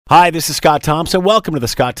Hi, this is Scott Thompson. Welcome to the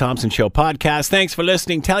Scott Thompson Show podcast. Thanks for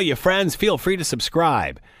listening. Tell your friends. Feel free to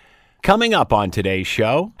subscribe. Coming up on today's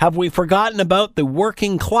show, have we forgotten about the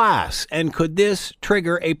working class, and could this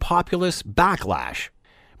trigger a populist backlash?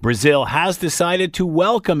 Brazil has decided to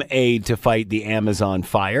welcome aid to fight the Amazon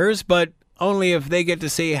fires, but only if they get to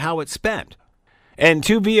see how it's spent. And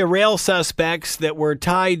two Via Rail suspects that were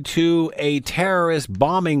tied to a terrorist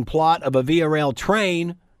bombing plot of a Via Rail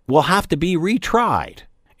train will have to be retried.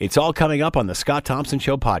 It's all coming up on the Scott Thompson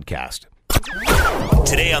Show podcast.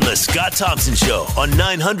 Today on the Scott Thompson Show on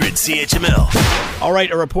 900 CHML. All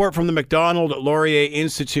right, a report from the Macdonald-Laurier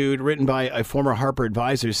Institute written by a former Harper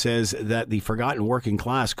advisor says that the forgotten working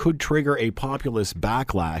class could trigger a populist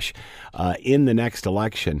backlash in the next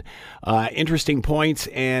election. Interesting points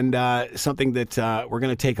and something that we're going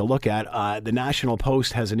to take a look at. The National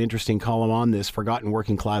Post has an interesting column on this. Forgotten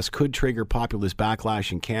working class could trigger populist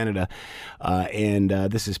backlash in Canada. And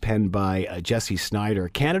this is penned by Jesse Snyder.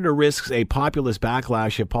 Canada risks a populist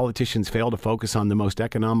backlash if politicians fail to focus on the most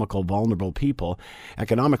economically vulnerable people,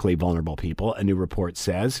 a new report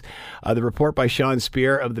says. The report by Sean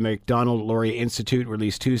Speer of the Macdonald-Laurier Institute,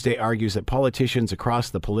 released Tuesday, argues that politicians across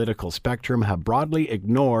the political spectrum have broadly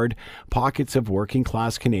ignored pockets of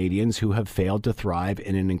working-class Canadians who have failed to thrive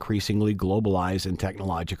in an increasingly globalized and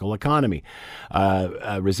technological economy.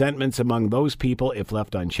 Resentments among those people, if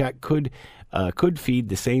left unchecked, could feed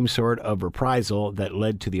the same sort of reprisal that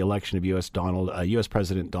led to the election of U.S.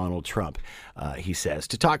 President Donald Trump, he says.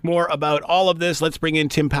 To talk more about all of this, let's bring in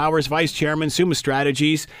Tim Powers, Vice Chairman, Summa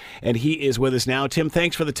Strategies, and he is with us now. Tim,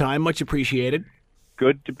 thanks for the time. Much appreciated.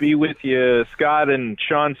 Good to be with you, Scott and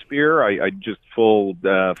Sean Speer. I just full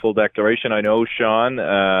declaration. I know Sean.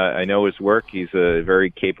 I know his work. He's a very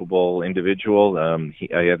capable individual.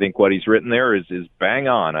 I think what he's written there is bang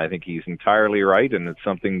on. I think he's entirely right, and it's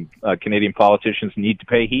something Canadian politicians need to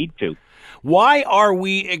pay heed to. Why are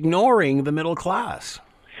we ignoring the middle class?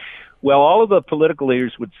 Well, all of the political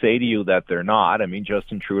leaders would say to you that they're not. I mean,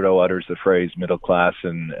 Justin Trudeau utters the phrase middle class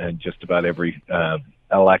and just about every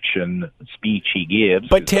election speech he gives.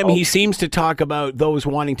 But Tim, he seems to talk about those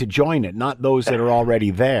wanting to join it, not those that are already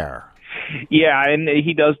there. Yeah, and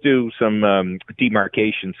he does do some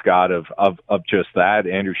demarcation, Scott, of just that.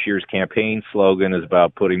 Andrew Scheer's campaign slogan is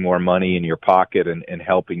about putting more money in your pocket and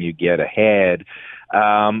helping you get ahead.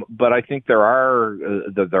 But I think there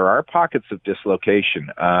are pockets of dislocation,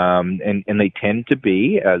 and they tend to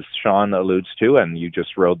be, as Sean alludes to, and you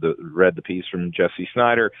just read the piece from Jesse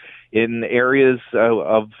Snyder, in areas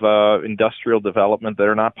of industrial development that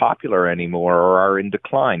are not popular anymore or are in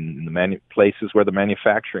decline, in the places where the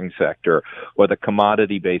manufacturing sector or the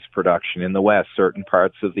commodity-based production in the West, certain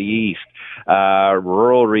parts of the East,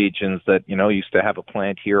 rural regions that, used to have a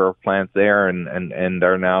plant here or a plant there and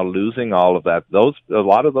are now losing all of that. A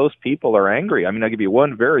lot of those people are angry. I mean, I'll give you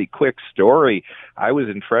one very quick story. I was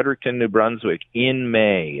in Fredericton, New Brunswick in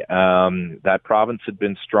May. That province had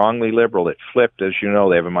been strongly liberal. It flipped, as you know.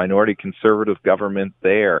 They have a minority conservative government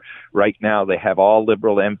there. Right now, they have all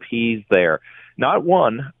liberal MPs there. Not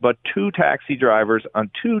one, but two taxi drivers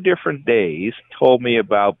on 2 different days told me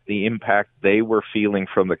about the impact they were feeling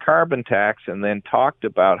from the carbon tax, and then talked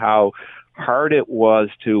about how hard it was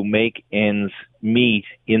to make ends meet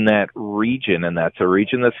in that region. And that's a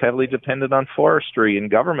region that's heavily dependent on forestry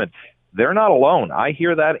and government. They're not alone. I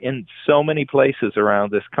hear that in so many places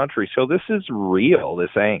around this country. So this is real,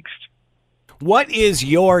 this angst. What is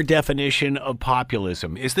your definition of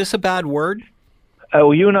populism? Is this a bad word?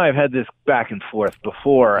 Oh, you and I have had this back and forth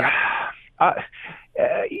before.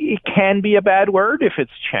 It can be a bad word if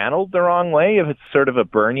it's channeled the wrong way, if it's sort of a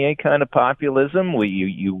Bernier kind of populism.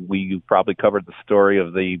 We probably covered the story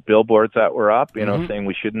of the billboards that were up, saying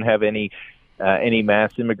we shouldn't have any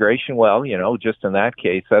mass immigration. Well, just in that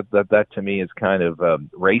case, that to me is kind of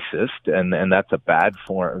racist, and that's a bad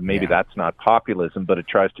form. Maybe that's not populism, but it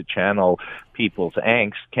tries to channel people's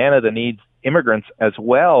angst. Canada needs immigrants as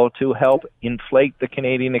well to help inflate the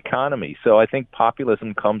Canadian economy. So I think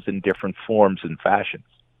populism comes in different forms and fashions.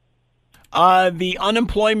 The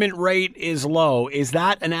unemployment rate is low. Is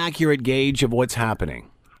that an accurate gauge of what's happening?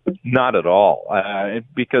 Not at all,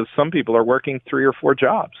 because some people are working 3 or 4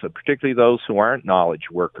 jobs, particularly those who aren't knowledge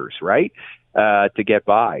workers, right, to get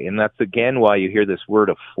by. And that's, again, why you hear this word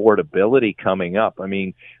affordability coming up. I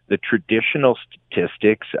mean, the traditional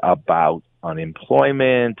statistics about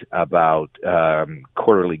unemployment, about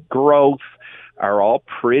quarterly growth are all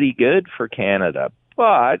pretty good for Canada.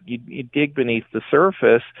 But you dig beneath the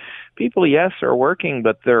surface, people, yes, are working,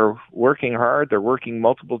 but they're working hard. They're working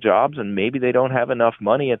multiple jobs, and maybe they don't have enough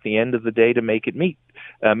money at the end of the day to make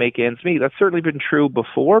ends meet. That's certainly been true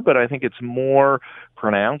before, but I think it's more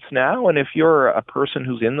pronounced now. And if you're a person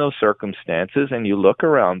who's in those circumstances and you look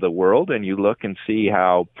around the world and you look and see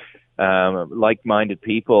how like-minded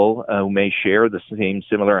people who may share the same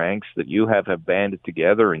similar angst that you have banded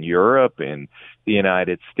together in Europe and the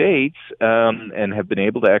United States and have been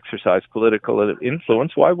able to exercise political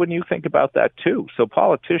influence, why wouldn't you think about that too? So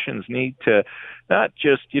politicians need to not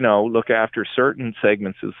just, look after certain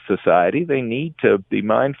segments of society. They need to be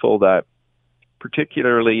mindful that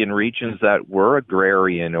particularly in regions that were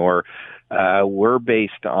agrarian or were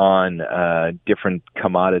based on different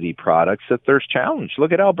commodity products, that there's challenge.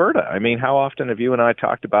 Look at Alberta. I mean, how often have you and I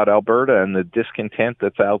talked about Alberta and the discontent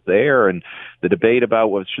that's out there and the debate about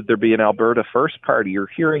should there be an Alberta First Party? You're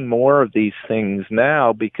hearing more of these things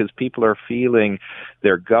now because people are feeling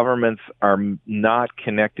their governments are not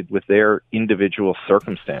connected with their individual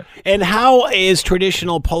circumstance. And how is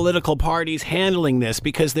traditional political parties handling this?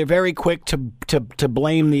 Because they're very quick to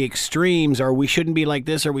blame the extremes, or we shouldn't be like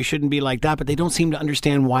this, or we shouldn't be like that, but they don't seem to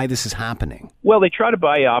understand why this is happening. Well, they try to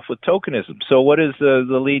buy you off with tokenism. So what is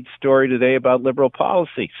the lead story today about Liberal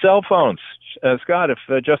policy? Cell phones. Scott, if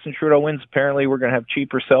Justin Trudeau wins, apparently we're going to have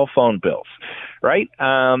cheaper cell phone bills, right?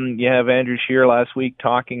 You have Andrew Scheer last week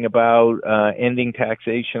talking about ending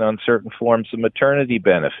taxation on certain forms of maternity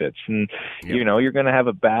benefits. And, you're going to have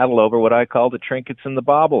a battle over what I call the trinkets and the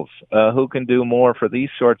baubles. Who can do more for these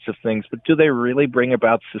sorts of things? But do they really bring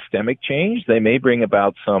about systemic change? They may bring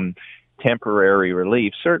about some temporary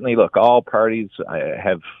relief. Certainly, look, all parties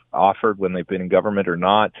have offered when they've been in government or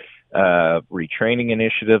not, retraining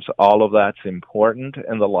initiatives, all of that's important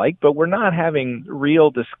and the like, but we're not having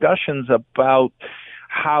real discussions about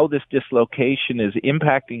how this dislocation is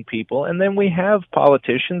impacting people. And then we have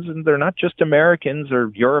politicians, and they're not just Americans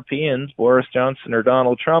or Europeans, Boris Johnson or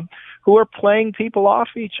Donald Trump, who are playing people off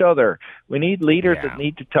each other. We need leaders that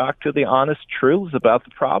need to talk to the honest truths about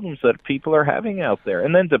the problems that people are having out there.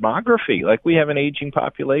 And then demography, like we have an aging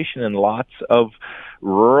population in lots of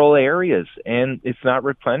rural areas, and it's not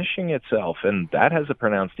replenishing itself, and that has a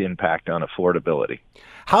pronounced impact on affordability.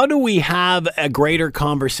 How do we have a greater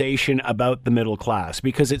conversation about the middle class?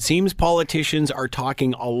 Because it seems politicians are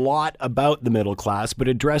talking a lot about the middle class, but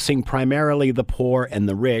addressing primarily the poor and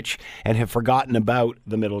the rich, and have forgotten about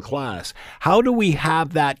the middle class. How do we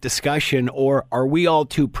have that discussion, or are we all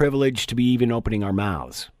too privileged to be even opening our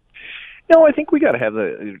mouths? No, I think we got to have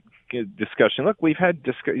the discussion. Look, we've had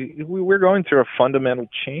we're going through a fundamental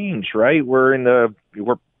change, right? We're in a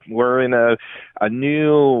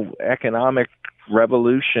new economic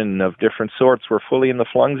revolution of different sorts. We're fully in the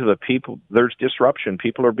flungs of it. There's disruption.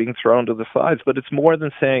 People are being thrown to the sides. But it's more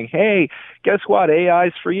than saying, hey, guess what?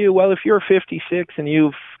 AI's for you. Well, if you're 56 and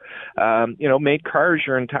you've made cars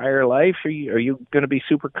your entire life, are you going to be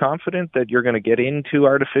super confident that you're going to get into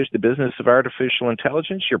the business of artificial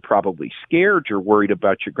intelligence? You're probably scared. You're worried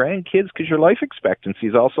about your grandkids because your life expectancy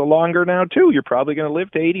is also longer now, too. You're probably going to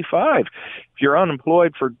live to 85. If you're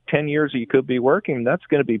unemployed for 10 years, you could be working. That's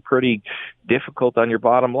going to be pretty difficult on your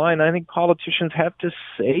bottom line. I think politicians have to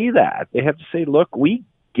say that. They have to say, look, we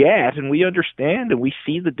get and we understand and we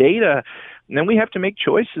see the data, and then we have to make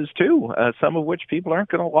choices too, some of which people aren't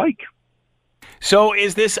going to like. So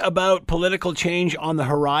is this about political change on the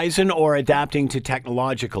horizon or adapting to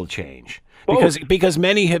technological change? Because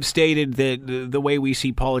many have stated that the way we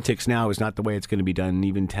see politics now is not the way it's going to be done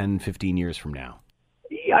even 10, 15 years from now.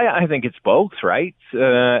 I think it's both, right?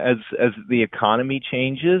 As the economy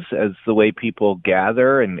changes, as the way people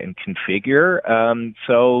gather and configure,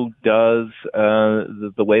 so does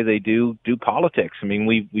the way they do politics. I mean,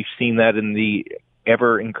 we've seen that in the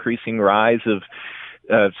ever increasing rise of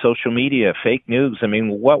social media, fake news. I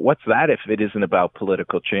mean, what's that if it isn't about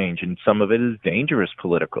political change? And some of it is dangerous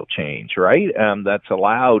political change, right? That's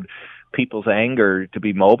allowed people's anger to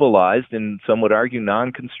be mobilized in, some would argue,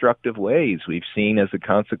 non-constructive ways. We've seen as a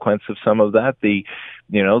consequence of some of that the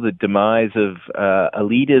demise of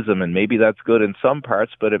elitism, and maybe that's good in some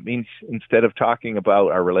parts, but it means instead of talking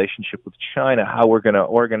about our relationship with China, how we're going to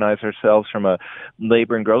organize ourselves from a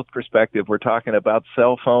labor and growth perspective, we're talking about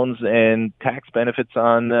cell phones and tax benefits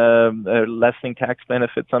on lessening tax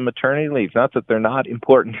benefits on maternity leave. Not that they're not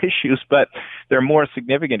important issues, but they're more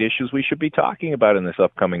significant issues we should be talking about in this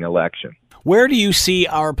upcoming election. Where do you see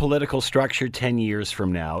our political structure 10 years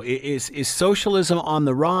from now? Is socialism on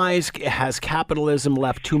the rise? Has capitalism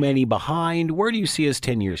left too many behind? Where do you see us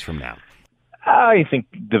 10 years from now? I think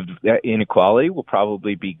the inequality will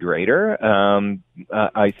probably be greater.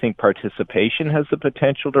 I think participation has the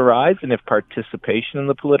potential to rise, and if participation in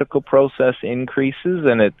the political process increases,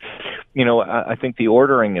 and I think the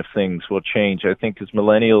ordering of things will change. I think as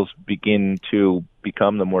millennials begin to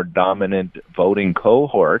become the more dominant voting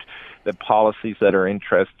cohort, the policies that are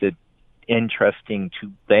interesting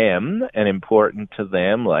to them and important to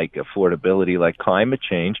them, like affordability, like climate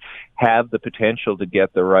change, have the potential to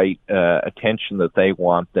get the right attention that they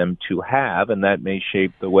want them to have, and that may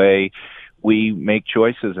shape the way we make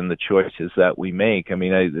choices and the choices that we make. I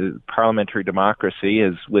mean, parliamentary democracy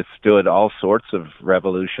has withstood all sorts of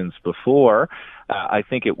revolutions before. I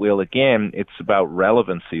think it will again. It's about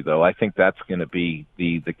relevancy, though. I think that's going to be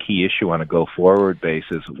the key issue on a go-forward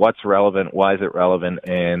basis. What's relevant? Why is it relevant?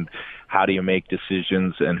 And how do you make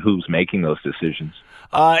decisions, and who's making those decisions?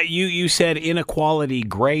 You said inequality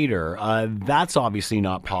greater. That's obviously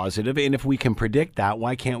not positive. And if we can predict that,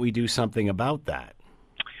 why can't we do something about that?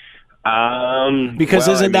 Because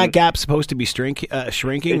isn't that gap supposed to be shrinking? That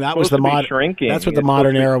was shrinking. That's what the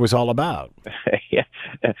modern era was all about. Yeah,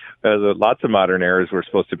 lots of modern eras were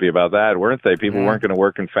supposed to be about that, weren't they? People weren't going to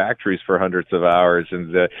work in factories for hundreds of hours.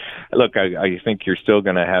 And look, I think you're still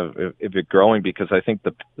going to have it growing, because I think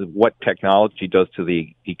what technology does to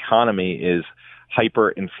the economy is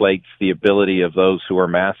hyperinflates the ability of those who are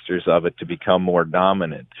masters of it to become more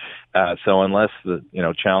dominant. So unless the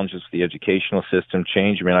challenges with the educational system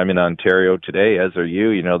change, I mean, I'm in Ontario today, as are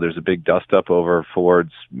you. There's a big dust up over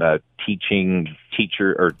Ford's testing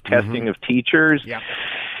of teachers. Yeah.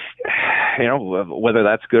 Whether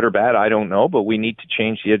that's good or bad, I don't know, but we need to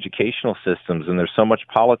change the educational systems, and there's so much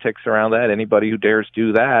politics around that. Anybody who dares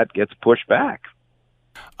do that gets pushed back.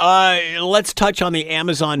 Let's touch on the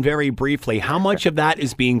Amazon very briefly. How much of that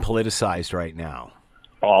is being politicized right now?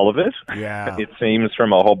 All of it. Yeah. It seems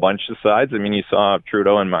from a whole bunch of sides. I mean, you saw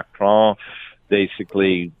Trudeau and Macron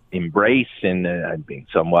basically embrace, and I'm being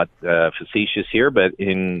somewhat facetious here, but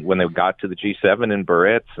when they got to the G7 in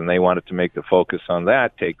Biarritz and they wanted to make the focus on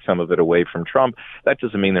that, take some of it away from Trump, that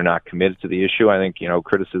doesn't mean they're not committed to the issue. I think,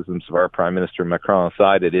 criticisms of our Prime Minister Macron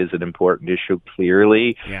aside, it is an important issue,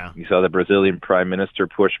 clearly. Yeah. You saw the Brazilian Prime Minister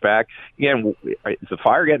push back. Again, are the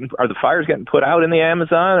fires getting put out in the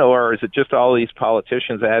Amazon, or is it just all these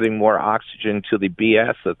politicians adding more oxygen to the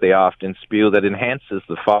BS that they often spew that enhances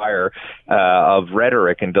the fire of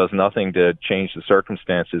rhetoric and does nothing to change the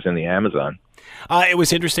circumstances in the Amazon? It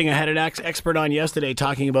was interesting. I had an expert on yesterday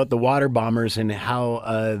talking about the water bombers and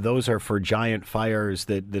how those are for giant fires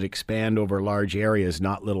that expand over large areas,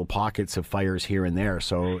 not little pockets of fires here and there.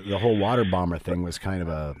 So the whole water bomber thing was kind of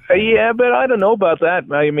a... Yeah, but I don't know about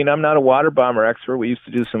that. I mean, I'm not a water bomber expert. We used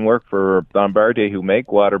to do some work for Bombardier, who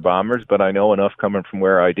make water bombers, but I know enough coming from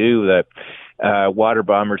where I do that water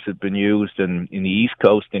bombers have been used in the East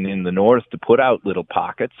Coast and in the North to put out little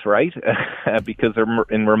pockets, right? Because they're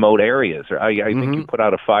in remote areas. I think you put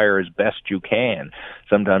out a fire as best you can.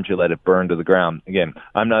 Sometimes you let it burn to the ground. Again,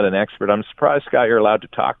 I'm not an expert. I'm surprised, Scott, you're allowed to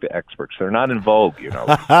talk to experts. They're not in vogue,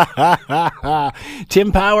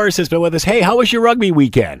 Tim Powers has been with us. Hey, how was your rugby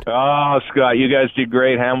weekend? Oh, Scott, you guys did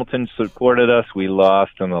great. Hamilton supported us. We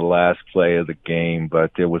lost on the last play of the game,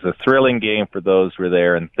 but it was a thrilling game for those who were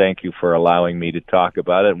there, and thank you for allowing me to talk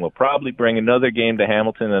about it. And we'll probably bring another game to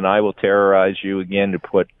Hamilton, and I will terrorize you again to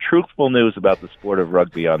put truthful news about the sport of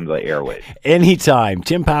rugby on the airwaves. Anytime.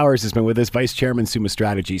 Tim Powers has been with us, Vice Chairman, Summa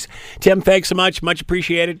Strategies. Tim, thanks so much. Much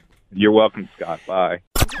appreciated. You're welcome, Scott. Bye.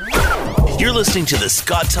 You're listening to the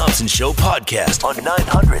Scott Thompson Show podcast on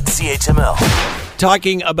 900 CHML.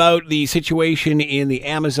 Talking about the situation in the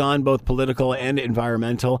Amazon, both political and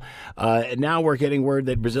environmental. Now we're getting word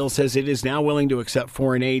that Brazil says it is now willing to accept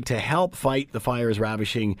foreign aid to help fight the fires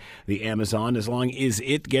ravishing the Amazon, as long as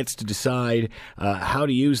it gets to decide how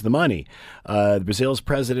to use the money. Brazil's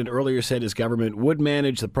president earlier said his government would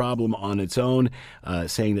manage the problem on its own,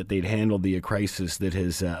 saying that they'd handled the crisis that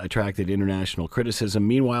has attracted international criticism.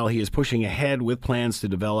 Meanwhile, he is pushing ahead with plans to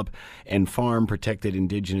develop and farm protected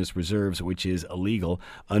indigenous reserves, which is illegal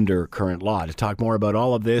under current law. To talk more about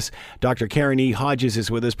all of this, Dr. Karen E. Hodges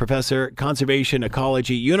is with us, Professor, Conservation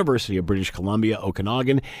Ecology, University of British Columbia,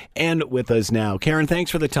 Okanagan, and with us now. Karen,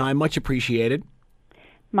 thanks for the time. Much appreciated.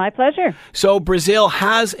 My pleasure. So Brazil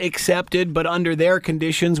has accepted, but under their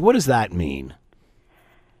conditions. What does that mean?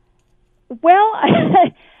 Well,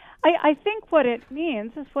 I think what it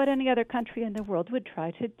means is what any other country in the world would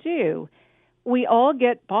try to do. We all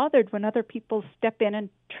get bothered when other people step in and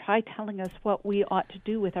try telling us what we ought to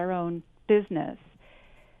do with our own business.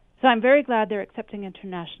 So I'm very glad they're accepting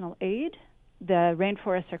international aid. The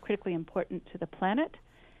rainforests are critically important to the planet.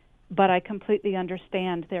 but I completely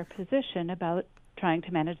understand their position about trying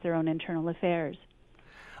to manage their own internal affairs.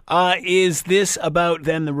 Is this about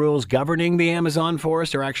then the rules governing the Amazon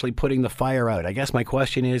forest or actually putting the fire out? I guess my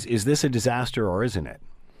question is this a disaster or isn't it?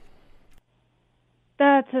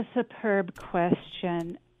 That's a superb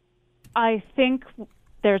question. I think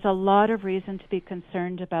there's a lot of reason to be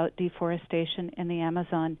concerned about deforestation in the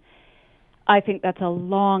Amazon. I think that's a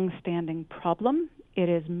long-standing problem. It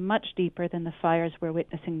is much deeper than the fires we're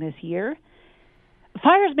witnessing this year.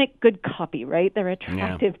 Fires make good copy, right? They're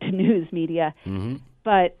attractive to news media. Mm-hmm.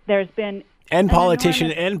 But there's been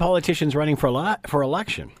politicians running for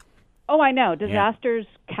election. Oh, I know. Disasters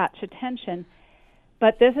catch attention.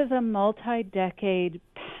 But this is a multi-decade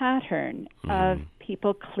pattern of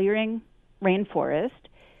people clearing rainforest,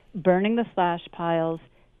 burning the slash piles,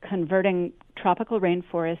 converting tropical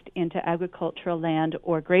rainforest into agricultural land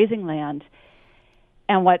or grazing land.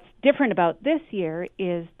 And what's different about this year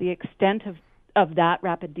is the extent of that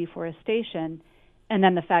rapid deforestation, and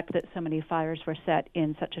then the fact that so many fires were set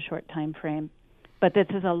in such a short time frame. But this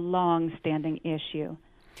is a long-standing issue.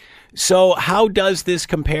 So how does this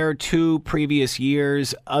compare to previous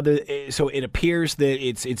years? So it appears that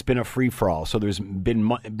it's been a free-for-all. So there's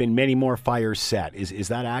been many more fires set. Is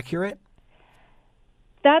that accurate?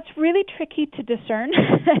 That's really tricky to discern.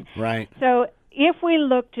 Right. So if we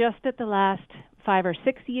look just at the last 5 or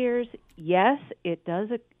 6 years, yes, it does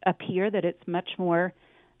appear that it's much more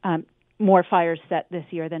fires set this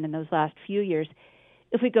year than in those last few years.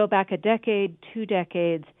 If we go back a decade, 2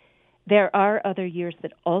 decades, there are other years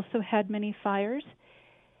that also had many fires.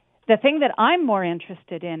 The thing that I'm more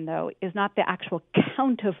interested in, though, is not the actual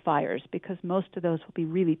count of fires, because most of those will be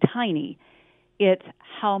really tiny. It's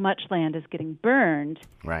how much land is getting burned,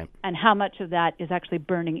 right, and how much of that is actually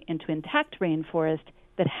burning into intact rainforest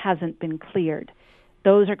that hasn't been cleared.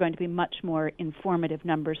 Those are going to be much more informative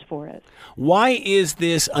numbers for us. Why is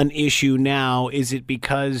this an issue now? Is it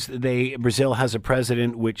because Brazil has a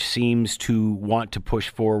president which seems to want to push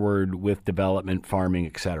forward with development, farming,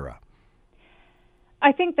 etc.?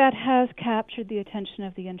 I think that has captured the attention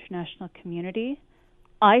of the international community.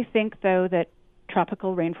 I think, though, that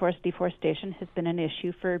tropical rainforest deforestation has been an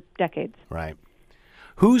issue for decades. Right.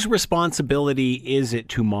 Whose responsibility is it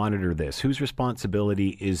to monitor this? Whose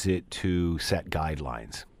responsibility is it to set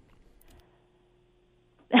guidelines?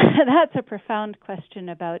 That's a profound question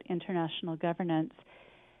about international governance.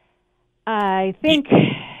 I think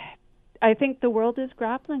the world is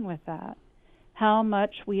grappling with that. How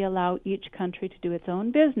much we allow each country to do its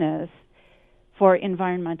own business for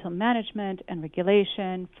environmental management and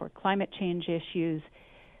regulation, for climate change issues,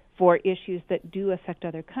 for issues that do affect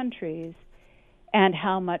other countries, and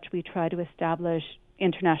how much we try to establish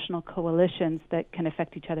international coalitions that can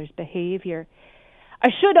affect each other's behavior. I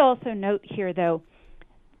should also note here, though,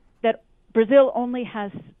 that Brazil only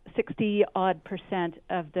has 60-odd%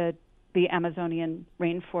 of the Amazonian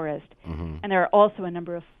rainforest, and there are also a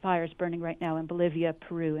number of fires burning right now in Bolivia,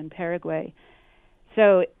 Peru, and Paraguay.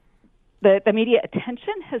 So the media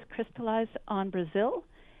attention has crystallized on Brazil,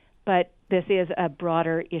 but this is a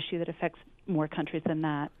broader issue that affects more countries than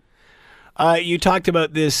that. You talked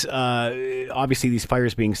about this, obviously these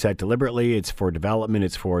fires being set deliberately. It's for development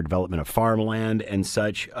of farmland and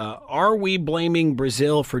such. Are we blaming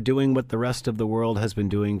Brazil for doing what the rest of the world has been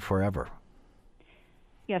doing forever?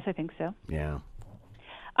 Yes, I think so. Yeah.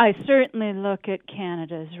 I certainly look at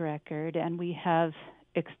Canada's record, and we have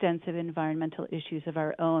extensive environmental issues of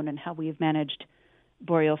our own and how we've managed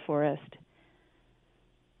boreal forest.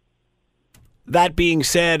 That being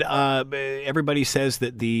said, everybody says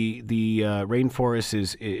that the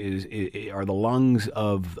rainforest are the lungs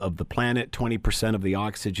of the planet, 20% of the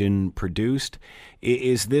oxygen produced.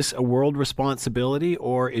 Is this a world responsibility,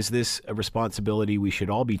 or is this a responsibility we should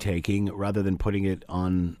all be taking rather than putting it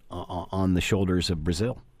on the shoulders of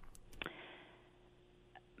Brazil?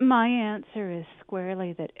 My answer is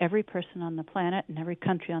squarely that every person on the planet and every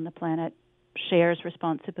country on the planet shares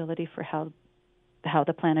responsibility for how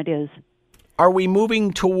the planet is. Are we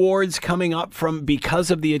moving towards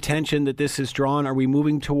because of the attention that this has drawn, are we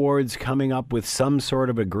moving towards coming up with some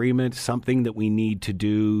sort of agreement, something that we need to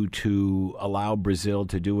do to allow Brazil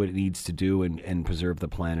to do what it needs to do and preserve the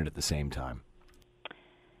planet at the same time?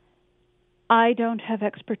 I don't have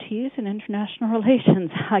expertise in international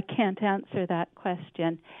relations. I can't answer that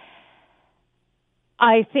question.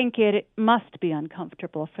 I think it must be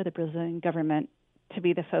uncomfortable for the Brazilian government to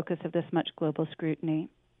be the focus of this much global scrutiny.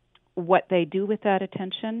 What they do with that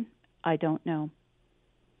attention, I don't know.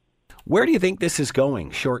 Where do you think this is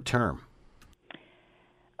going short term?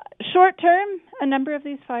 Short term, a number of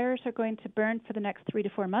these fires are going to burn for the next 3 to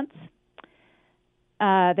 4 months.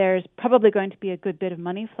 There's probably going to be a good bit of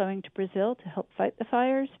money flowing to Brazil to help fight the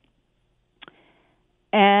fires.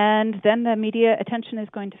 And then the media attention is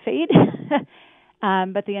going to fade,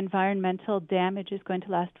 but the environmental damage is going to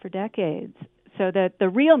last for decades. So the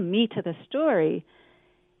real meat of the story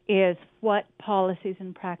is what policies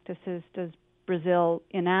and practices does Brazil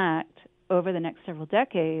enact over the next several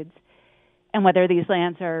decades, and whether these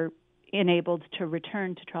lands are enabled to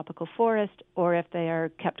return to tropical forest or if they are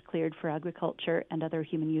kept cleared for agriculture and other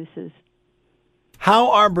human uses.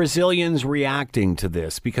 How are Brazilians reacting to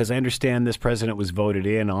this? Because I understand this president was voted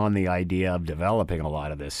in on the idea of developing a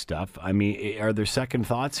lot of this stuff. I mean, are there second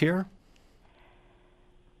thoughts here?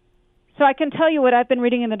 So I can tell you what I've been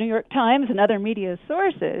reading in the New York Times and other media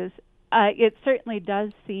sources. It certainly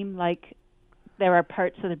does seem like there are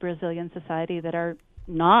parts of the Brazilian society that are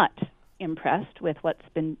not impressed with what's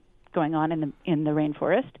been going on in the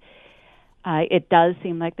rainforest. It does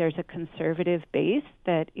seem like there's a conservative base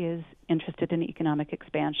that is interested in economic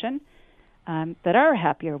expansion, that are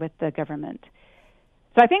happier with the government.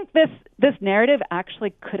 So I think this narrative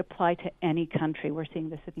actually could apply to any country. We're seeing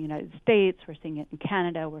this in the United States, we're seeing it in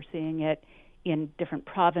Canada, we're seeing it in different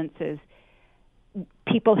provinces.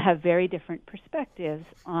 People have very different perspectives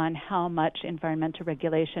on how much environmental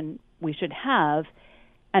regulation we should have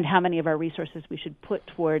and how many of our resources we should put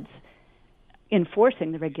towards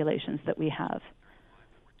enforcing the regulations that we have.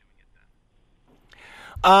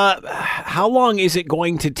 How long is it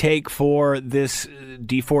going to take for this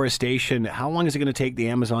deforestation? How long is it going to take the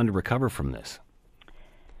Amazon to recover from this?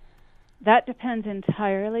 That depends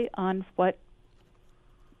entirely on what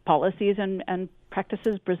policies and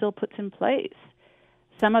practices Brazil puts in place.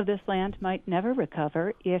 Some of this land might never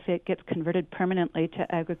recover if it gets converted permanently to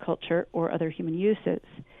agriculture or other human uses.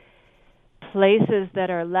 Places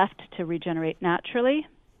that are left to regenerate naturally,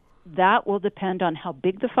 that will depend on how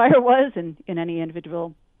big the fire was in any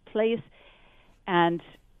individual place, and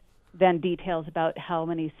then details about how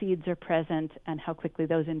many seeds are present and how quickly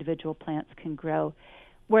those individual plants can grow.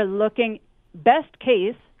 We're looking, best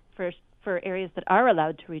case, for areas that are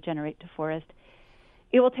allowed to regenerate to forest,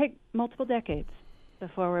 it will take multiple decades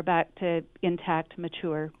before we're back to intact,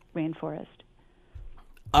 mature rainforest.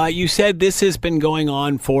 You said this has been going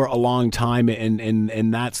on for a long time,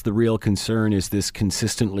 and that's the real concern, is this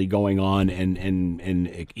consistently going on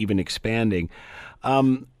and even expanding.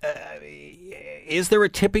 Is there a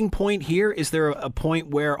tipping point here? Is there a point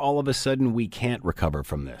where all of a sudden we can't recover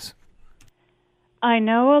from this? I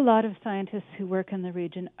know a lot of scientists who work in the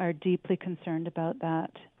region are deeply concerned about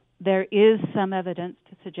that. There is some evidence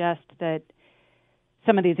to suggest that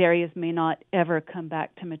some of these areas may not ever come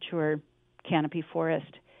back to mature canopy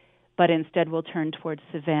forest, but instead will turn towards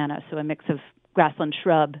savanna, so a mix of grassland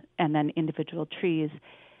shrub and then individual trees,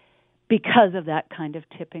 because of that kind of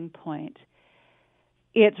tipping point.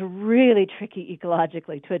 It's really tricky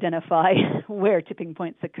ecologically to identify where tipping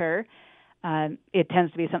points occur. It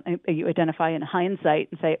tends to be something that you identify in hindsight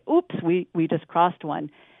and say, oops, we just crossed one,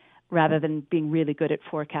 rather than being really good at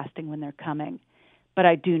forecasting when they're coming. But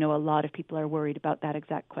I do know a lot of people are worried about that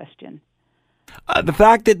exact question. The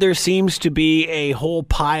fact that there seems to be a whole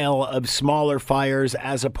pile of smaller fires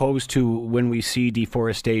as opposed to when we see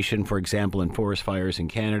deforestation, for example, in forest fires in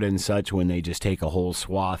Canada and such, when they just take a whole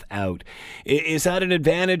swath out. Is that an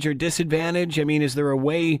advantage or disadvantage? I mean, is there a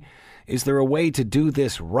way to do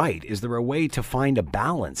this right? Is there a way to find a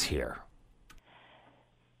balance here?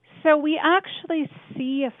 So we actually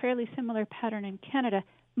see a fairly similar pattern in Canada.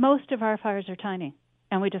 Most of our fires are tiny,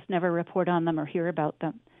 and we just never report on them or hear about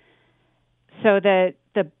them. So the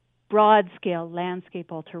broad-scale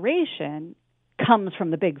landscape alteration comes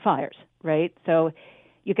from the big fires, right? So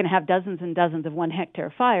you can have dozens and dozens of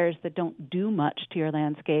 1-hectare fires that don't do much to your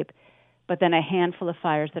landscape, but then a handful of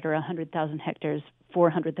fires that are 100,000 hectares,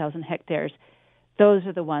 400,000 hectares, those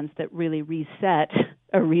are the ones that really reset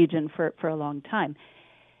a region for a long time.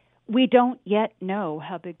 We don't yet know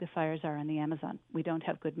how big the fires are in the Amazon. We don't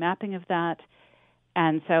have good mapping of that,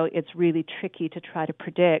 and so it's really tricky to try to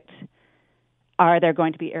predict, are there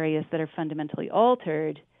going to be areas that are fundamentally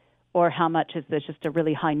altered, or how much is this just a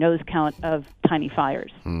really high nose count of tiny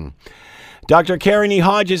fires? Dr. Karen E.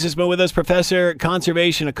 Hodges has been with us, Professor,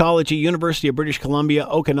 Conservation Ecology, University of British Columbia,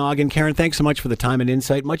 Okanagan. Karen, thanks so much for the time and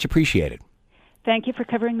insight. Much appreciated. Thank you for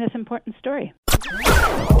covering this important story.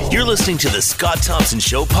 You're listening to the Scott Thompson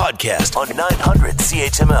Show podcast on 900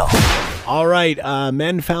 CHML. All right.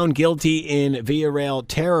 Men found guilty in Villarreal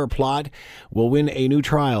terror plot will win a new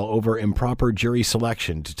trial over improper jury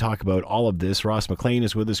selection. To talk about all of this, Ross McLean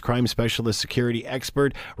is with us, crime specialist, security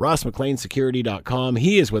expert, rossmcleansecurity.com.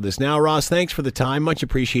 He is with us now. Ross, thanks for the time. Much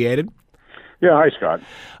appreciated. Yeah, hi, Scott.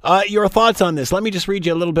 Your thoughts on this? Let me just read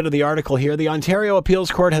you a little bit of the article here. The Ontario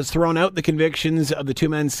Appeals Court has thrown out the convictions of the two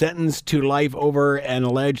men sentenced to life over an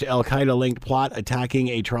alleged al-Qaeda-linked plot attacking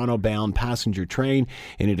a Toronto-bound passenger train.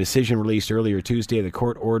 In a decision released earlier Tuesday, the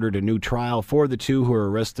court ordered a new trial for the two who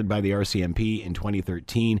were arrested by the RCMP in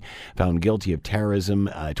 2013, found guilty of terrorism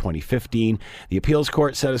 2015. The appeals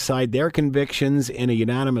court set aside their convictions in a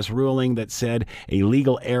unanimous ruling that said a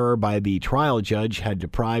legal error by the trial judge had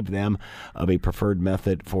deprived them of a preferred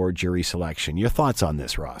method for jury selection. Your thoughts on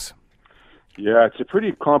this, Ross? Yeah, it's a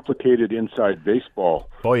pretty complicated inside baseball.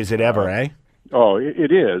 Boy, is it ever, eh? Oh,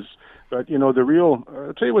 it is. But, I'll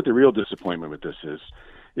tell you what the real disappointment with this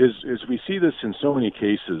is we see this in so many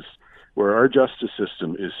cases where our justice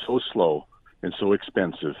system is so slow and so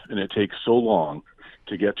expensive, and it takes so long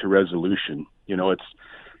to get to resolution.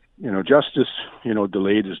 Justice,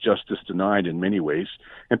 delayed is justice denied in many ways,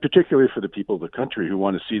 and particularly for the people of the country who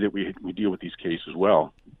want to see that we deal with these cases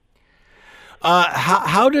well.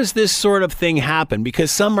 How does this sort of thing happen?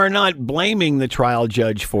 Because some are not blaming the trial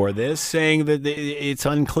judge for this, saying that it's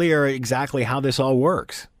unclear exactly how this all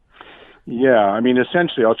works. Yeah,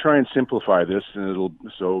 essentially, I'll try and simplify this, and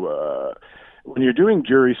when you're doing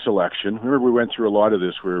jury selection, remember we went through a lot of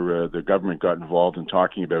this where the government got involved in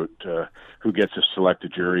talking about who gets to select a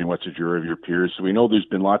jury and what's a jury of your peers. So we know there's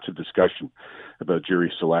been lots of discussion about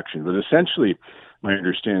jury selection. But essentially, my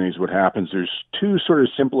understanding is what happens, there's two sort of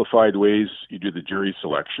simplified ways you do the jury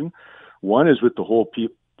selection. One is with the whole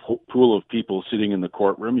pool of people sitting in the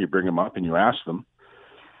courtroom. You bring them up and you ask them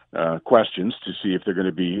questions to see if they're going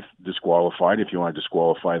to be disqualified, if you want to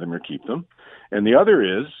disqualify them or keep them. And the other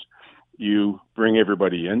is you bring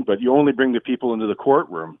everybody in, but you only bring the people into the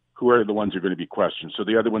courtroom who are the ones who are going to be questioned. So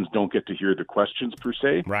the other ones don't get to hear the questions per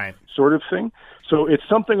se, right? Sort of thing. So it's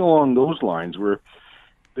something along those lines where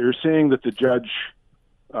they're saying that the judge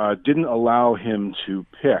didn't allow him to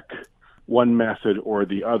pick one method or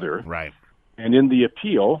the other. Right. And in the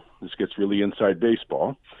appeal, this gets really inside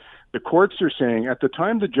baseball, the courts are saying at the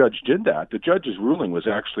time the judge did that, the judge's ruling was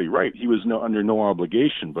actually right. He was under no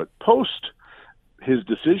obligation, but post his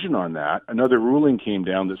decision on that, another ruling came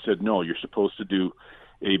down that said, no, you're supposed to do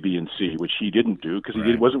A, B, and C, which he didn't do because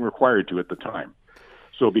he wasn't required to at the time.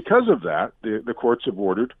 So because of that, the courts have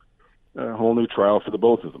ordered a whole new trial for the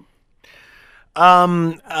both of them.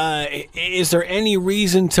 Is there any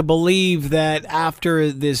reason to believe that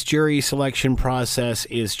after this jury selection process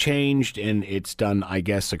is changed and it's done, I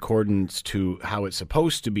guess, accordance to how it's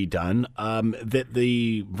supposed to be done, that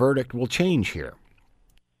the verdict will change here?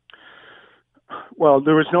 Well,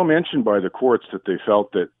 there was no mention by the courts that they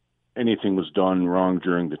felt that anything was done wrong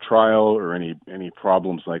during the trial or any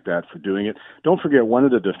problems like that for doing it. Don't forget, one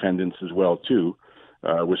of the defendants as well, too,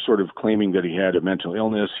 was sort of claiming that he had a mental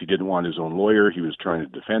illness. He didn't want his own lawyer. He was trying to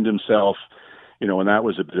defend himself, and that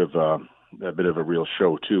was a bit of a real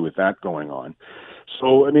show, too, with that going on.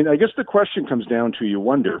 So, I guess the question comes down to, you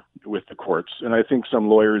wonder with the courts, and I think some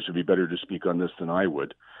lawyers would be better to speak on this than I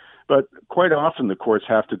would, but quite often the courts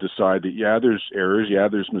have to decide that, yeah, there's errors, yeah,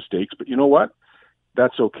 there's mistakes, but you know what?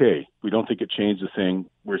 That's okay. We don't think it changed the thing.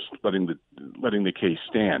 We're letting the case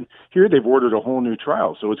stand. Here they've ordered a whole new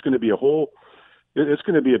trial, so it's going to be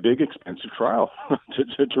a big, expensive trial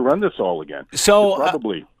to run this all again. So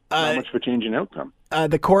probably not much of a change in outcome.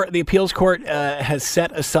 The appeals court has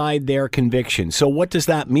set aside their conviction. So what does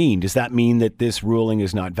that mean? Does that mean that this ruling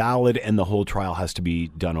is not valid and the whole trial has to be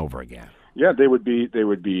done over again? Yeah, they would be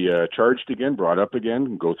charged again, brought up again,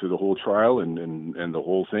 and go through the whole trial and the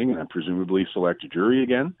whole thing, and presumably select a jury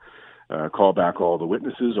again, call back all the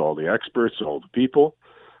witnesses, all the experts, all the people,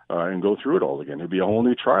 and go through it all again. It'd be a whole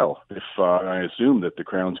new trial if I assume that the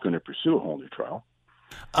Crown's going to pursue a whole new trial.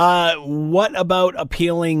 What about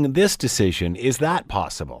appealing this decision? Is that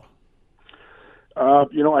possible? I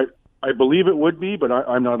believe it would be, but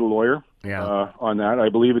I'm not a lawyer on that. I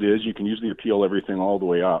believe it is. You can usually appeal everything all the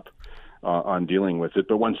way up on dealing with it.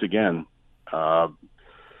 But once again,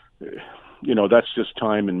 that's just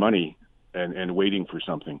time and money and waiting for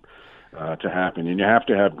something to happen. And you have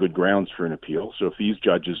to have good grounds for an appeal. So if these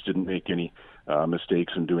judges didn't make any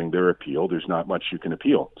mistakes in doing their appeal, there's not much you can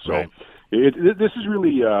appeal. So this is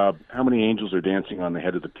really how many angels are dancing on the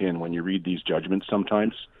head of the pin when you read these judgments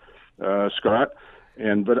sometimes, Scott.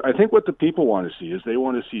 But I think what the people want to see is they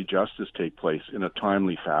want to see justice take place in a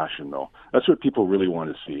timely fashion, though. That's what people really want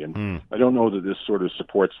to see, and I don't know that this sort of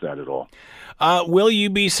supports that at all. Will you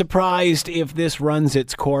be surprised if this runs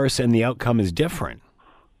its course and the outcome is different?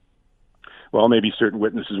 Well, maybe certain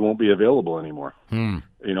witnesses won't be available anymore.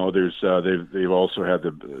 They've also had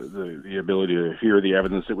the ability to hear the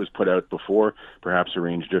evidence that was put out before, perhaps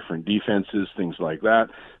arrange different defenses, things like that.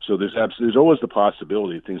 So there's always the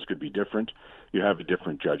possibility that things could be different. You have a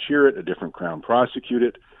different judge hear it, a different Crown prosecute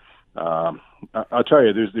it. I'll tell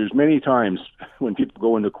you, there's many times when people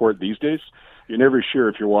go into court these days, you're never sure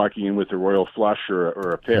if you're walking in with a royal flush or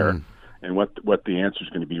a pair. And what the answer is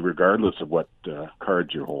going to be, regardless of what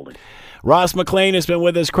cards you're holding. Ross McLean has been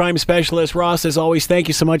with us, crime specialist. Ross, as always, thank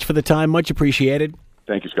you so much for the time. Much appreciated.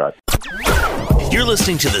 Thank you, Scott. You're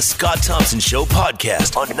listening to the Scott Thompson Show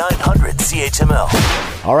podcast on 900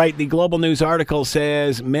 CHML. All right, the Global News article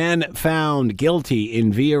says men found guilty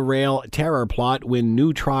in Via Rail terror plot win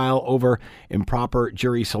new trial over improper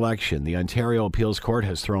jury selection. The Ontario Appeals Court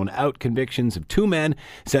has thrown out convictions of 2 men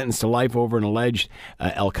sentenced to life over an alleged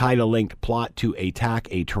Al-Qaeda-linked plot to attack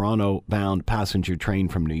a Toronto-bound passenger train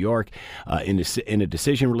from New York. In a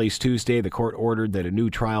decision released Tuesday, the court ordered that a new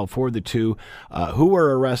trial for the 2 who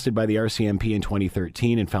were arrested by the RCMP in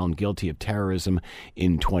 2013 and found guilty of terrorism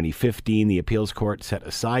in 2015. The appeals court set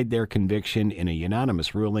aside their conviction in a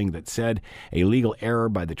unanimous ruling that said a legal error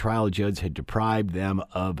by the trial judge had deprived them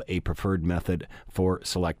of a preferred method for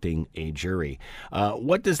selecting a jury.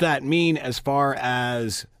 What does that mean as far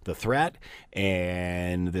as the threat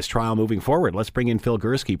and this trial moving forward? Let's bring in Phil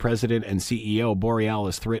Gursky, President and CEO,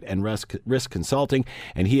 Borealis Threat and Risk Consulting,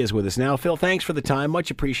 and he is with us now. Phil, thanks for the time. Much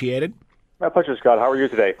appreciated. My pleasure, Scott. How are you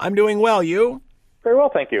today? I'm doing well. You? Very well,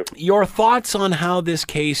 thank you. Your thoughts on how this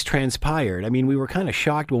case transpired? I mean, we were kind of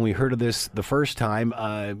shocked when we heard of this the first time.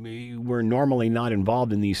 We're normally not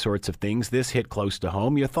involved in these sorts of things. This hit close to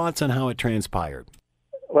home. Your thoughts on how it transpired?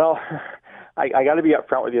 Well, I got to be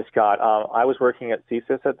upfront with you, Scott. I was working at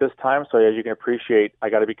CSIS at this time, so as you can appreciate, I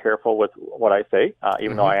got to be careful with what I say.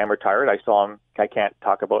 Even though I am retired, I can't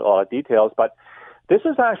talk about a lot of details. But this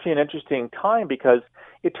is actually an interesting time because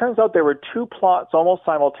it turns out there were 2 plots almost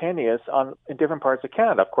simultaneous in different parts of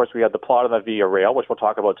Canada. Of course, we had the plot on the Via Rail, which we'll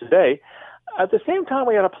talk about today. At the same time,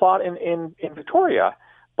 we had a plot in Victoria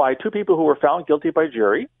by 2 people who were found guilty by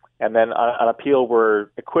jury and then on appeal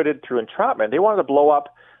were acquitted through entrapment. They wanted to blow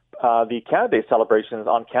up the Canada Day celebrations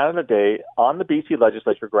on Canada Day on the BC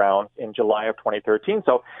legislature grounds in July of 2013.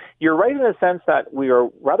 So you're right in the sense that we are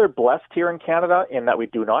rather blessed here in Canada in that we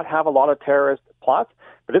do not have a lot of terrorist plots.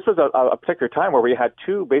 But this was a particular time where we had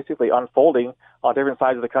 2 basically unfolding on different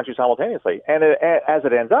sides of the country simultaneously. And as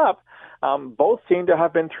it ends up, both seem to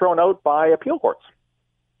have been thrown out by appeal courts.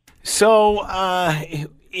 So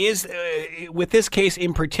with this case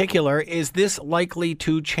in particular, is this likely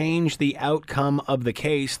to change the outcome of the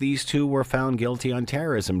case? These 2 were found guilty on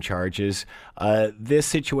terrorism charges. This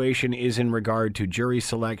situation is in regard to jury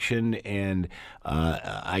selection and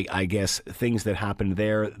I guess things that happened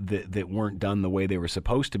there that weren't done the way they were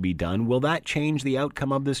supposed to be done. Will that change the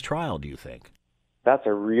outcome of this trial, do you think? That's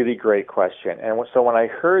a really great question. And so when I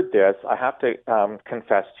heard this, I have to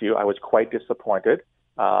confess to you, I was quite disappointed.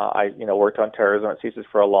 I worked on terrorism at CSIS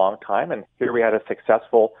for a long time, and here we had a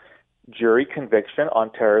successful jury conviction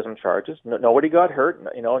on terrorism charges. Nobody got hurt,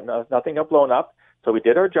 nothing got blown up. So we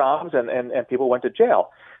did our jobs, and people went to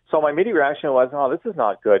jail. So my immediate reaction was, oh, this is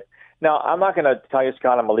not good. Now, I'm not going to tell you,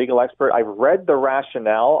 Scott, I'm a legal expert. I've read the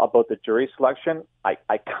rationale about the jury selection. I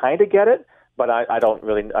kind of get it, but I don't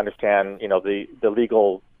really understand, the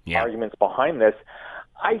legal arguments behind this.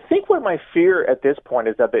 I think what my fear at this point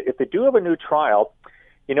is that if they do have a new trial,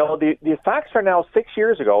 the facts are now 6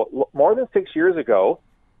 years ago, more than 6 years ago.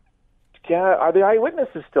 Are the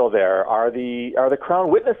eyewitnesses still there? Are the Crown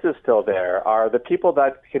witnesses still there? Are the people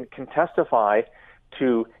that can testify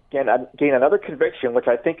to gain another conviction, which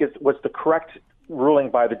I think was the correct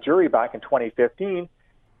ruling by the jury back in 2015?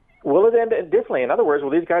 Will it end differently? In other words,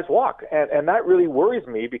 will these guys walk? And that really worries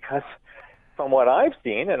me because from what I've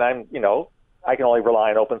seen, and I can only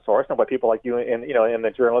rely on open source and what people like you in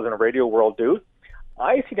the journalism and radio world do.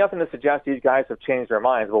 I see nothing to suggest these guys have changed their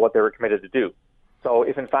minds about what they were committed to do. So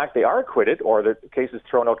if in fact they are acquitted or the case is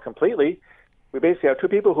thrown out completely, we basically have 2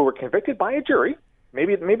 people who were convicted by a jury,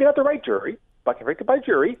 maybe not the right jury, but convicted by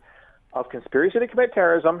jury of conspiracy to commit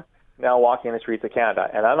terrorism, now walking in the streets of Canada.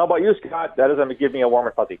 And I don't know about you, Scott, that doesn't give me a warm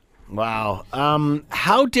and fuzzy. Wow.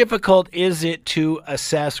 How difficult is it to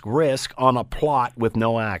assess risk on a plot with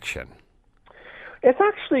no action? It's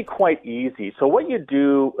actually quite easy. So what you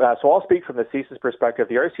do, so I'll speak from the CSIS perspective.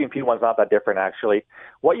 The RCMP one's not that different, actually.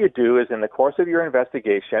 What you do is in the course of your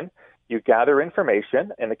investigation, you gather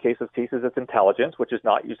information. In the case of CSIS, it's intelligence, which is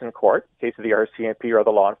not used in court. In the case of the RCMP or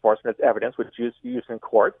the law enforcement, it's evidence, which is used in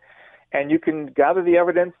court. And you can gather the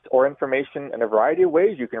evidence or information in a variety of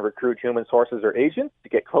ways. You can recruit human sources or agents to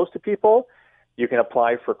get close to people. You can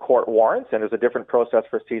apply for court warrants, and there's a different process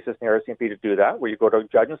for CSIS and the RCMP to do that, where you go to a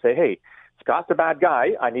judge and say, hey, Scott's a bad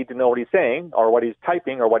guy. I need to know what he's saying or what he's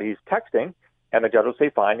typing or what he's texting. And the judge will say,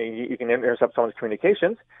 fine, you can intercept someone's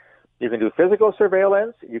communications. You can do physical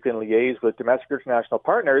surveillance. You can liaise with domestic or international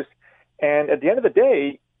partners. And at the end of the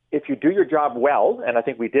day, if you do your job well, and I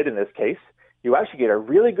think we did in this case, you actually get a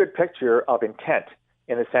really good picture of intent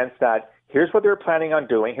in the sense that here's what they were planning on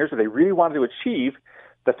doing. Here's what they really wanted to achieve.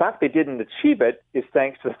 The fact they didn't achieve it is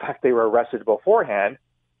thanks to the fact they were arrested beforehand,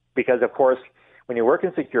 because, of course, when you work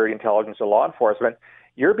in security, intelligence, or law enforcement,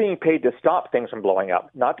 you're being paid to stop things from blowing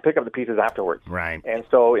up, not to pick up the pieces afterwards. Right. And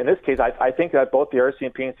so in this case, I think that both the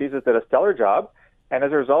RCMP and CSIS did a stellar job, and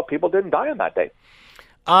as a result, people didn't die on that day.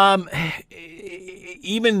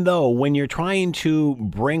 Even though when you're trying to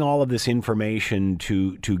bring all of this information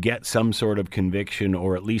to get some sort of conviction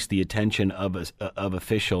or at least the attention of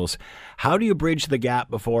officials, how do you bridge the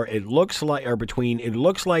gap before it looks like, or between it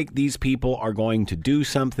looks like these people are going to do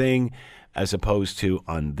something as opposed to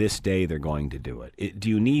on this day they're going to do it? Do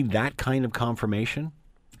you need that kind of confirmation?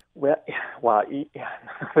 Well,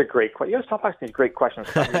 another great question. You gotta stop asking these great questions.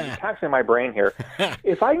 You're taxing my brain here.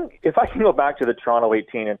 If I can go back to the Toronto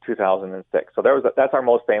 18 in 2006, so that's our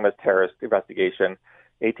most famous terrorist investigation.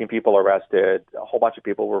 18 people arrested. A whole bunch of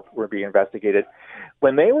people were being investigated.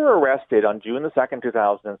 When they were arrested on June the 2nd,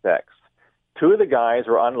 2006, two of the guys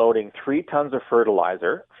were unloading 3 tons of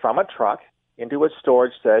fertilizer from a truck into a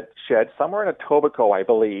storage shed somewhere in Etobicoke, I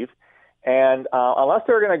believe. And unless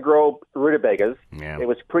they were going to grow rutabagas, It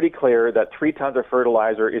was pretty clear that 3 tons of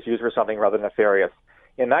fertilizer is used for something rather nefarious.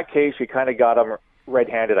 In that case, you kind of got them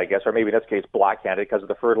red-handed, I guess, or maybe in this case black-handed because of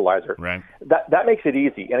the fertilizer. Right. That makes it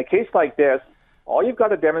easy. In a case like this, all you've got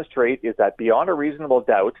to demonstrate is that beyond a reasonable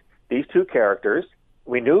doubt, these two characters,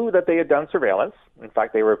 we knew that they had done surveillance. In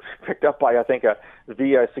fact, they were picked up by, I think,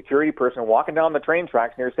 the security person walking down the train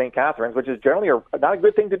tracks near St. Catharines, which is generally not a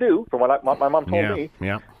good thing to do, from what my mom told me.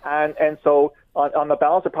 Yeah. And so on the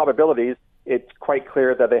balance of probabilities, it's quite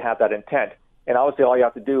clear that they have that intent. And obviously, all you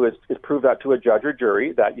have to do is prove that to a judge or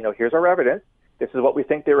jury that, here's our evidence. This is what we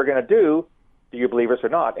think they were going to do. Do you believe us or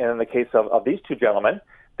not? And in the case of these two gentlemen,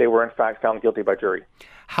 they were in fact found guilty by jury.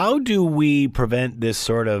 How do we prevent this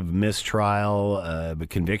sort of mistrial, the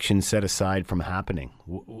conviction set aside from happening?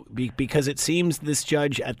 Because it seems this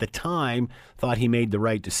judge at the time thought he made the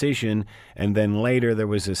right decision, and then later there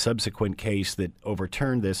was a subsequent case that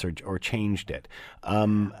overturned this or changed it. How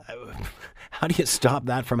do you stop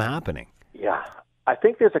that from happening? Yeah, I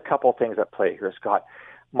think there's a couple things at play here, Scott.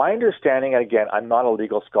 My understanding, and again, I'm not a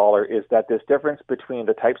legal scholar, is that this difference between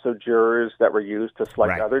the types of jurors that were used to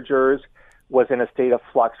select other jurors was in a state of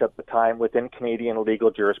flux at the time within Canadian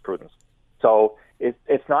legal jurisprudence. So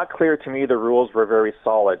it's not clear to me the rules were very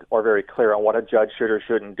solid or very clear on what a judge should or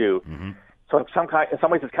shouldn't do. Mm-hmm. So in some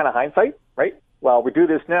ways it's kind of hindsight, right? Well, we do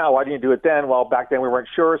this now. Why didn't you do it then? Well, back then we weren't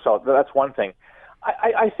sure. So that's one thing.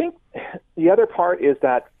 I think the other part is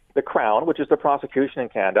that the Crown, which is the prosecution in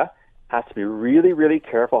Canada, has to be really, really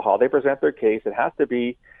careful how they present their case. It has to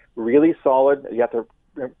be really solid. You have to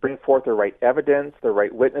bring forth the right evidence, the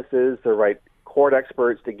right witnesses, the right court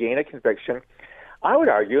experts to gain a conviction. I would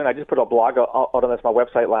argue, and I just put a blog out on this on my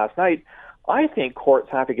website last night, I think courts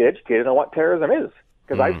have to get educated on what terrorism is.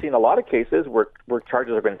 Because I've seen a lot of cases where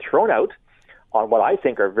charges have been thrown out on what I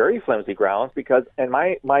think are very flimsy grounds because, and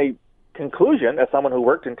my conclusion as someone who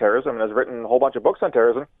worked in terrorism and has written a whole bunch of books on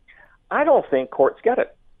terrorism, I don't think courts get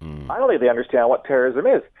it. I don't think they understand what terrorism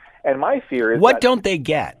is. And my fear is what don't they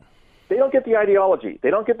get? They don't get the ideology. They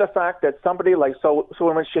don't get the fact that somebody like, so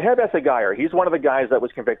when Shahab Essegayer, he's one of the guys that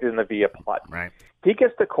was convicted in the Via plot. Right. He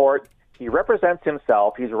gets to court, he represents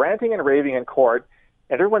himself, he's ranting and raving in court,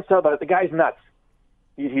 and everyone says about it, the guy's nuts.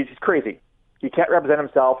 He's crazy. He can't represent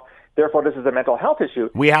himself. Therefore, this is a mental health issue.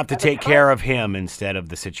 We have to take care of him instead of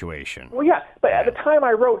the situation. Well, yeah, but at the time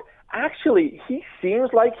I wrote, actually, he seems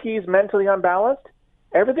like he's mentally unbalanced.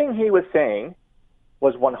 Everything he was saying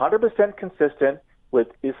was 100% consistent with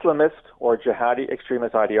Islamist or jihadi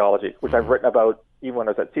extremist ideology, which I've written about even when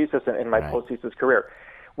I was at CSIS and in my post-CSIS career.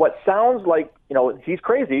 What sounds like, he's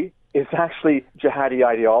crazy is actually jihadi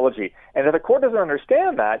ideology. And if the court doesn't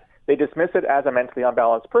understand that, they dismiss it as a mentally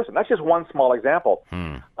unbalanced person. That's just one small example.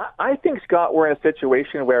 I think, Scott, we're in a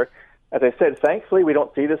situation where, as I said, thankfully we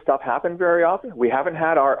don't see this stuff happen very often. We haven't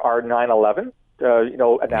had our 9/11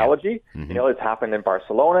 analogy. Yeah. It's happened in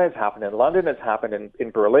Barcelona, it's happened in London, it's happened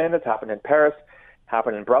in Berlin, it's happened in Paris,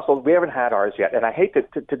 happened in Brussels. We haven't had ours yet. And I hate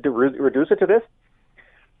to reduce it to this.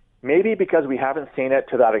 Maybe because we haven't seen it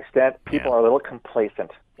to that extent, people are a little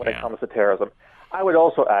complacent when it comes to terrorism. I would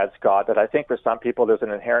also add, Scott, that I think for some people there's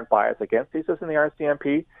an inherent bias against CSIS and the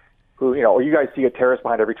RCMP who, you guys see a terrorist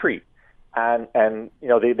behind every tree. And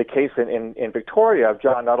the case in Victoria of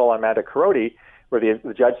John Nuttall and Amanda Carodi, where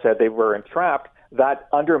the judge said they were entrapped, that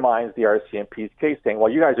undermines the RCMP's case, saying,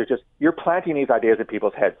 well, you guys you're planting these ideas in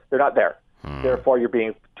people's heads. They're not there. Therefore, you're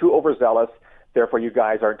being too overzealous. Therefore, you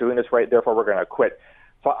guys aren't doing this right. Therefore, we're going to quit.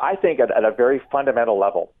 So I think at a very fundamental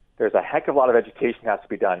level, there's a heck of a lot of education has to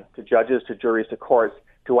be done to judges, to juries, to courts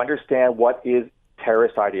to understand what is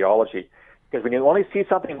terrorist ideology. Because when you only see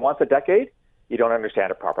something once a decade, you don't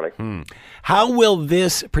understand it properly. How will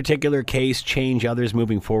this particular case change others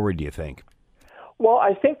moving forward, do you think? Well,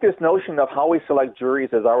 I think this notion of how we select juries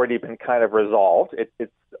has already been kind of resolved.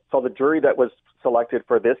 So the jury that was selected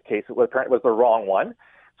for this case was the wrong one.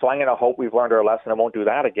 So I'm going to hope we've learned our lesson and won't do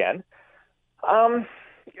that again.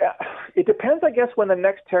 It depends, I guess, when the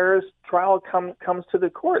next terrorist trial comes to the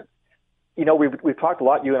court. We've talked a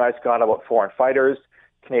lot, you and I, Scott, about foreign fighters,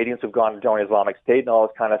 Canadians who've gone to join Islamic State and all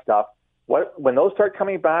this kind of stuff. When those start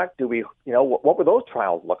coming back, what will those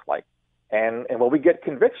trials look like? And will we get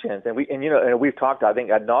convictions? And we've talked, I think,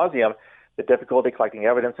 ad nauseum, the difficulty collecting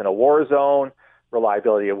evidence in a war zone,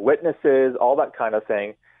 reliability of witnesses, all that kind of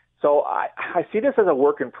thing. So I see this as a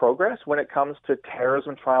work in progress when it comes to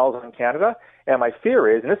terrorism trials in Canada. And my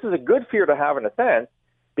fear is, and this is a good fear to have in a sense,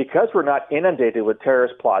 because we're not inundated with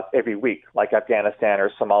terrorist plots every week, like Afghanistan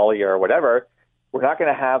or Somalia or whatever, we're not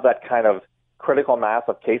going to have that kind of critical mass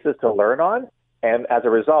of cases to learn on. And as a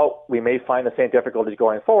result, we may find the same difficulties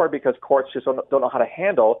going forward because courts just don't know how to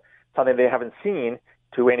handle something they haven't seen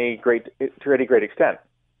to any great extent.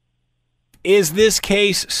 Is this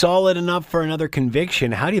case solid enough for another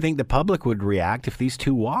conviction? How do you think the public would react if these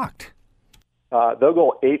two walked? They'll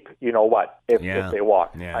go ape, if they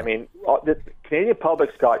walk. Yeah. I mean, the Canadian public,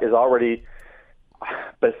 Scott, is already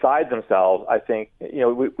beside themselves. I think,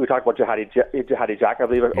 we talked about Jihadi Jack, I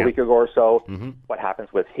believe, a week ago or so. Mm-hmm. What happens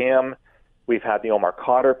with him? We've had the Omar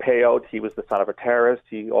Khadr payout. He was the son of a terrorist.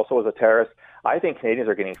 He also was a terrorist. I think Canadians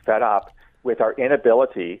are getting fed up with our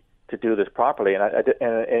inability to do this properly. And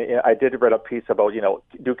I did read a piece about,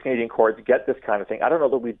 do Canadian courts get this kind of thing? I don't know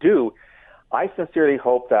that we do. I sincerely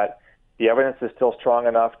hope that the evidence is still strong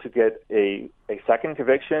enough to get a second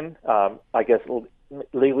conviction. I guess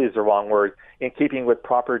legally is the wrong word, in keeping with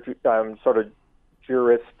proper sort of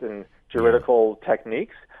jurist and juridical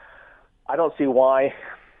techniques. I don't see why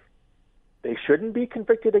they shouldn't be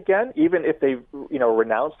convicted again, even if they,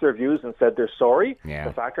 renounced their views and said they're sorry. Yeah.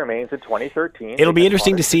 The fact remains in 2013. It'll be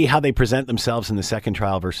interesting to see how they present themselves in the second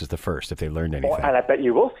trial versus the first, if they learned anything. And I bet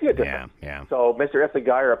you will see a difference. Yeah. So Mr.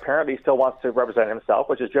 Essigayer apparently still wants to represent himself,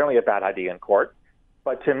 which is generally a bad idea in court.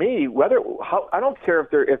 But to me, I don't care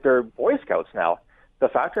if they're Boy Scouts now. The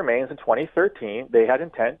fact remains in 2013, they had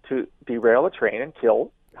intent to derail a train and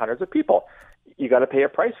kill hundreds of people. You got to pay a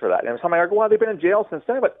price for that. And some might argue, well, they've been in jail since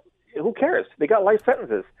then, but who cares? They got life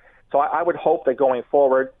sentences. So I would hope that going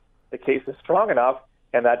forward, the case is strong enough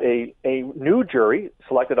and that a new jury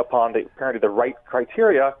selected upon apparently the right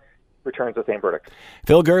criteria returns the same verdict.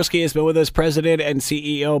 Phil Gurski has been with us, President and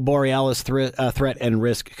CEO, Borealis Threat and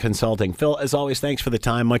Risk Consulting. Phil, as always, thanks for the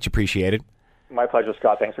time. Much appreciated. My pleasure,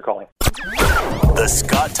 Scott. Thanks for calling. The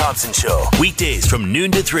Scott Thompson Show, weekdays from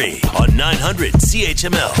noon to 3 on 900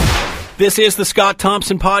 CHML. This is the Scott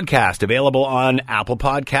Thompson Podcast, available on Apple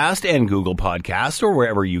Podcast and Google Podcast or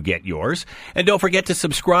wherever you get yours. And don't forget to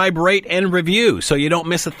subscribe, rate, and review so you don't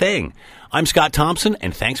miss a thing. I'm Scott Thompson,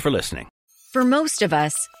 and thanks for listening. For most of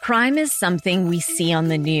us, crime is something we see on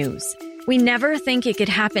the news. We never think it could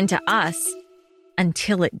happen to us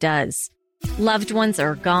until it does. Loved ones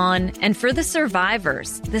are gone, and for the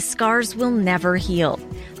survivors, the scars will never heal.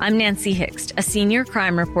 I'm Nancy Hixt, a senior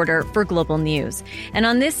crime reporter for Global News. And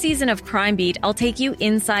on this season of Crime Beat, I'll take you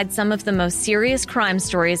inside some of the most serious crime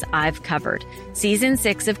stories I've covered. Season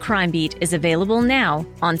 6 of Crime Beat is available now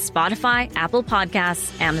on Spotify, Apple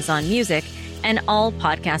Podcasts, Amazon Music, and all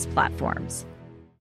podcast platforms.